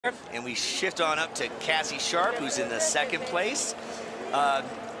And we shift on up to Cassie Sharpe, who's in the second place.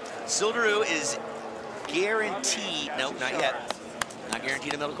 Silderoo is guaranteed, nope, not yet. Not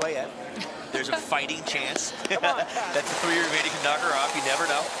guaranteed a medal quite yet. There's a fighting chance that the three remaining can knock her off, you never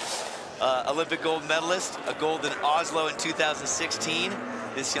know. Olympic gold medalist, a gold in Oslo in 2016.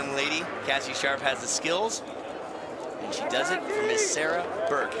 This young lady, Cassie Sharpe, has the skills, and she does it for Miss Sarah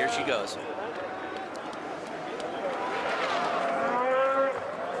Burke. Here she goes.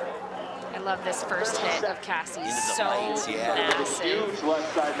 I love this first hit of Cassie's. So massive. Huge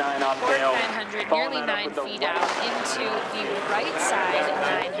left side 9 off Court tail. 900, nearly 9 feet out into the right side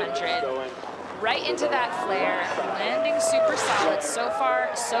 900. Right into that flare, landing super solid. So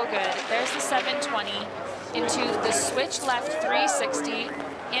far, so good. There's the 720 into the switch left 360.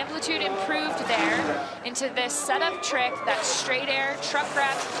 Amplitude improved there into this setup trick, that straight air truck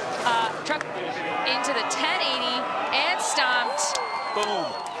grab, truck into the 1080 and stomped.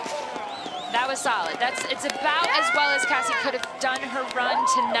 Boom. That was solid. It's about as well as Cassie could have done her run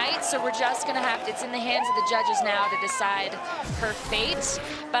tonight, so we're just gonna have to, it's in the hands of the judges now to decide her fate.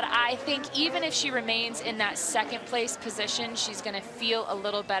 But I think even if she remains in that second place position, she's gonna feel a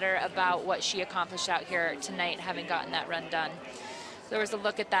little better about what she accomplished out here tonight, having gotten that run done. There was a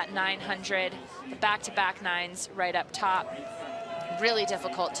look at that 900, the back-to-back nines right up top. Really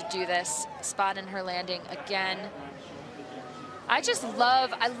difficult to do this. Spot in her landing again. I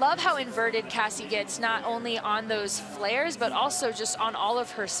love how inverted Cassie gets, not only on those flares, but also just on all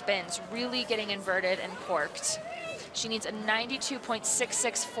of her spins, really getting inverted and corked. She needs a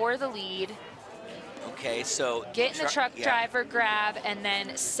 92.66 for the lead. Okay, so getting the truck driver grab and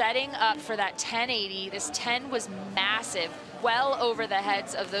then setting up for that 1080. This 10 was massive, well over the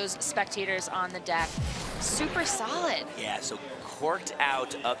heads of those spectators on the deck. Super solid. Yeah, so corked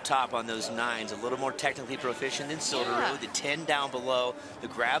out up top on those nines, a little more technically proficient than Silderoo. Yeah. The 10 down below. The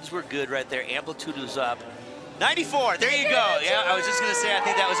grabs were good right there. Amplitude was up. 94, there you go. Yeah, I was just gonna say I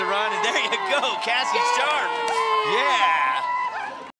think that was a run, and there you go, Cassie Sharpe. Yeah.